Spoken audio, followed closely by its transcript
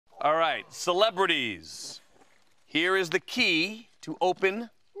All right, celebrities. Here is the key to open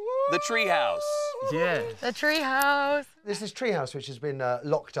the treehouse. Yeah. The treehouse. This is treehouse, which has been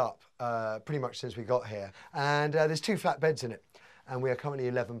locked up pretty much since we got here. And there's 2 flat beds in it. And we are currently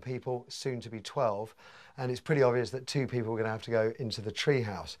 11 people, soon to be 12. And it's pretty obvious that 2 people are going to have to go into the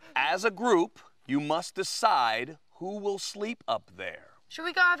treehouse. As a group, you must decide who will sleep up there. Should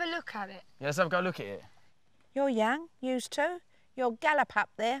we go have a look at it? Yeah, let's have a go look at it. You're young, used to. You'll gallop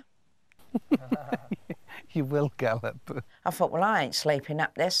up there. You will gallop. I thought, well, I ain't sleeping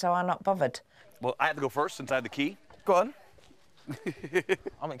up there, so I'm not bothered. Well, I have to go first since I have the key. Go on.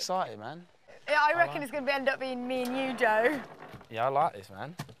 I'm excited, man. Yeah, I reckon it's going to end up being me and you, Joe. Yeah, I like this,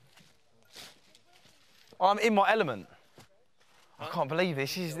 man. Oh, I'm in my element. I can't believe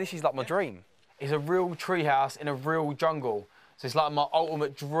this. This is like my dream. It's a real treehouse in a real jungle. So it's like my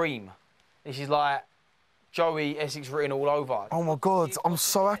ultimate dream. This is like Joey Essex written all over. Oh my God, I'm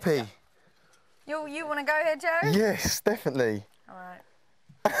so happy. You want to go here, Joe? Yes, definitely. All right.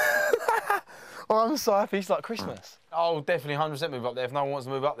 Oh, I'm so happy. It's like Christmas. I'll definitely 100% move up there if no one wants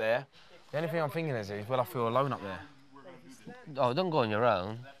to move up there. The only thing I'm thinking is will I feel alone up there? Oh, don't go on your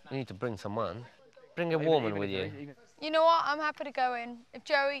own. You need to bring someone. Bring a woman with you. You know what? I'm happy to go in. If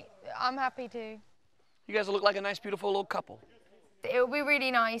Joey, I'm happy to. You guys look like a nice, beautiful little couple. It would be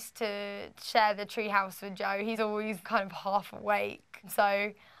really nice to share the treehouse with Joe. He's always kind of half awake. So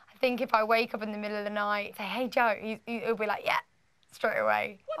I think if I wake up in the middle of the night, say, hey, Joe, he'll be like, yeah, straight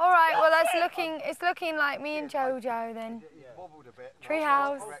away. All right, well, it's looking like me and Jojo then.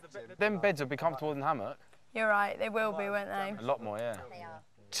 Treehouse. Them beds would be comfortable than hammock. You're right, they will be, won't they? A lot more, yeah.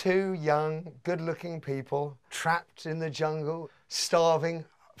 2 young, good-looking people trapped in the jungle, starving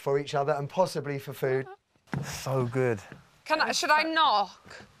for each other and possibly for food. So good. Should I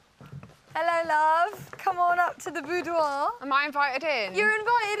knock? Hello, love. Come on up to the boudoir. Am I invited in? You're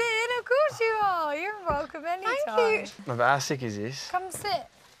invited in, of course you are. You're welcome anytime. Thank you. No, but how sick is this? Come sit.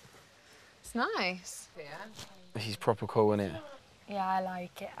 It's nice. This is proper cool, isn't it? Yeah, I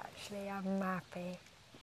like it, actually. I'm happy.